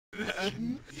Cell.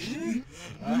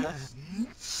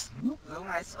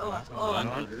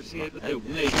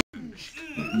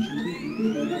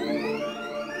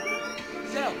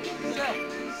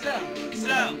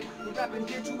 We're rapping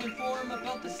here to inform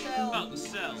about the cell.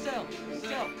 Cell.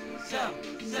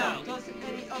 Does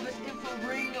any of this info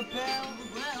ring a bell?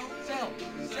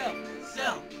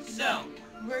 Cell.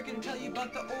 We're gonna tell you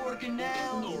about the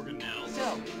organelles.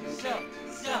 Cell.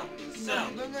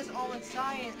 Learn this all in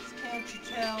science, can't you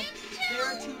tell? There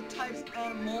are two types,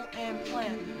 animal and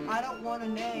plant. I don't want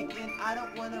an egg and I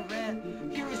don't want a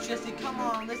rant. Here is Jesse, come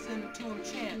on, listen to him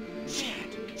chant.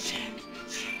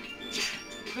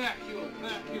 Vacuole.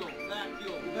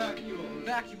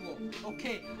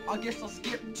 Okay, I guess I'll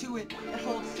skip to it. It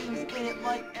holds things in it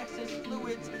like excess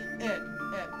fluids.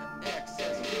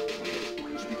 Excess fluids.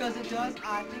 Just because it does,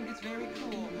 I think it's very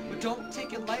cool. But don't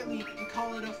take it lightly and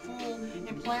call it a fool.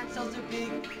 And plant cells are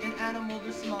big and animals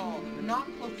are small. But not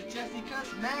close to Jesse,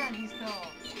 cause man, he's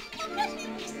tall.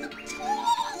 He's so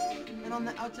tall! And on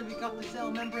the outside we got the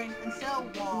cell membrane and cell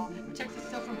wall. It protects the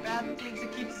cell from bad things and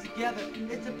keeps us together.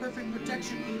 It's a perfect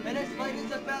protection and it's light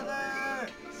as a feather.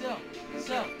 Cell.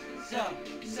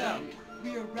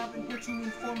 We are rapping here to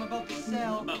inform about the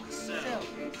cell. Cell.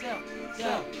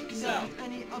 Does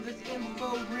any of this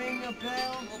info ring a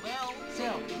bell?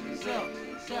 Cell.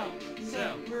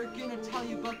 We're gonna tell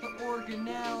you about the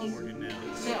organelles.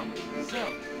 Cell.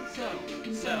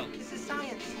 This is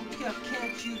science.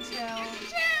 Can't you tell?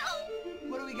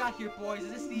 What do we got here, boys? Is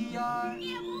this the ER?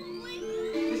 Yeah, probably.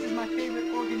 This is my favorite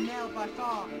organelle by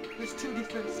far. There's two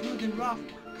different, smooth and rough.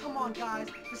 Come on, guys,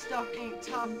 this stuff ain't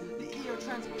tough. The ER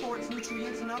transports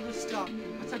nutrients and other stuff.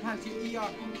 But sometimes your ER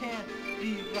can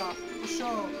be rough. For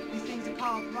sure, these things are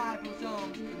called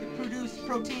ribosomes. They produce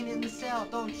protein in the cell,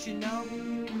 don't you know?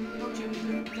 Don't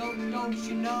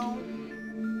you know?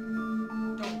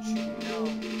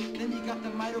 Then you got the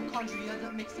mitochondria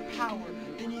that makes the power.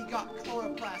 Then you got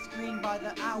chloroplast, green by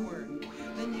the hour.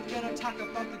 Then you're gonna talk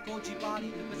about the Golgi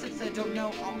body. But since I don't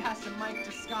know, I'll pass the mic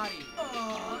to Scotty.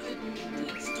 It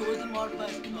stores and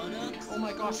modifies products. Oh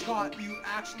my gosh, Scott, you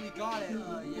actually got it.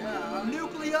 Yeah.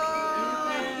 Nucleus!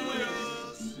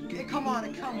 Come on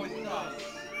and come with us.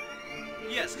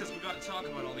 Yes, because we got to talk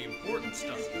about all the important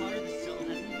stuff. This part of the cell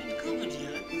hasn't been covered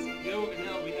yet. The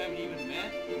organelle we haven't even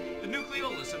met. The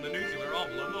nucleolus and the nuclear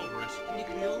envelope over it. The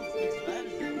nucleolus makes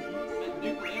ribosomes. That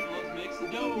nuclear envelope makes the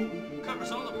dough.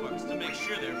 Covers all the parts to make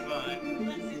sure they're fine.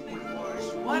 Let's see if we can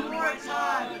wash. One more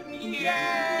time!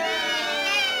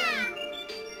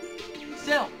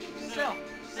 Cell.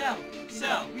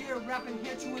 We are rapping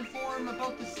here to inform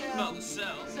about the cell. About the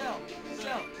cell. Cell.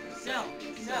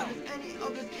 Does any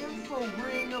of this info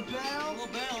ring a bell?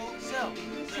 Cell.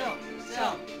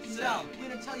 We're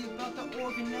gonna tell you about the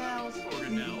organelles.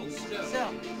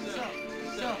 Cell.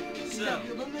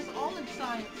 You learn this all in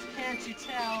science, can't you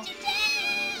tell?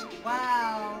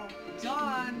 Wow.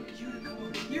 Done.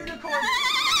 Unicorn.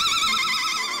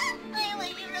 I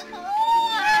want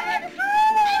unicorn!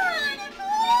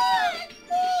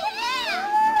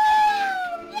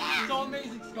 So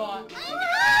amazing, Scott.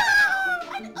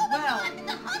 Well,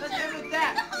 let's end with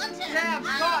that. Stab,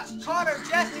 Scott, Carter,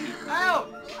 Jesse, out!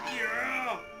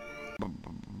 Yeah!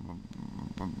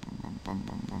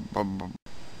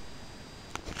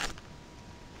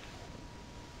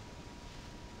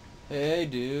 Hey,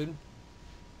 dude.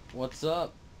 What's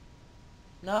up?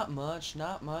 Not much.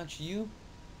 You?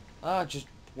 Just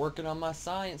working on my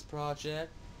science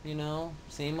project. You know,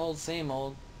 same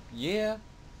old. Yeah,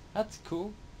 that's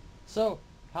cool. So,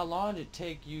 how long did it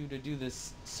take you to do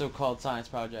this so-called science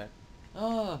project?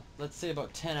 Let's say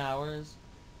about 10 hours.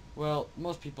 Well,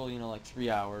 most people, like 3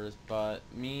 hours, but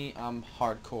me, I'm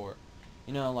hardcore.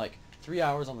 Like 3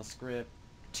 hours on the script,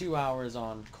 2 hours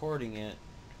on recording it,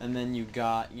 and then you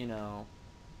got, the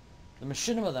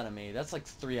machinima that I made. That's like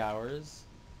 3 hours.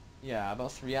 Yeah,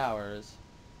 about 3 hours.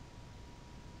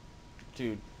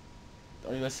 Dude,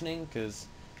 are you listening? Cause,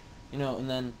 and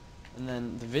then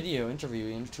the video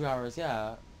interviewing 2 hours.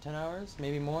 Yeah, 10 hours,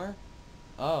 maybe more.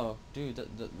 Oh, dude,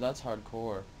 that's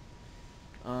hardcore.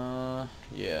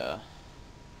 Yeah.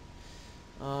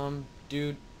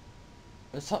 Dude,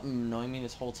 there's something annoying me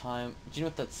this whole time. Do you know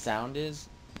what that sound is?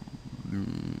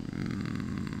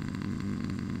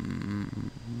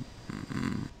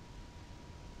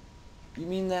 You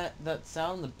mean that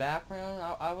sound in the background?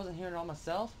 I wasn't hearing it all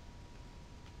myself?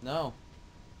 No.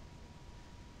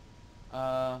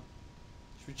 Should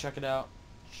we check it out?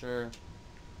 Sure.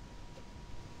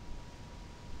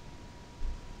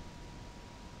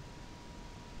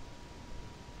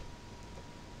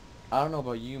 I don't know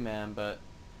about you, man, but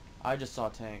I just saw a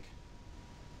tank.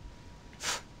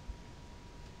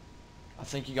 I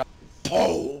think you got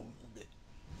pulled.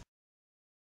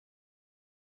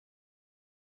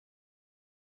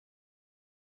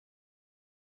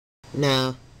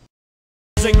 No.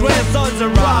 And grandsons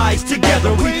arise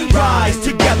together, we rise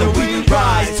together, we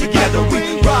rise together,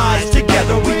 we rise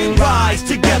together, we rise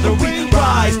together, we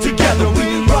rise together,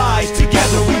 we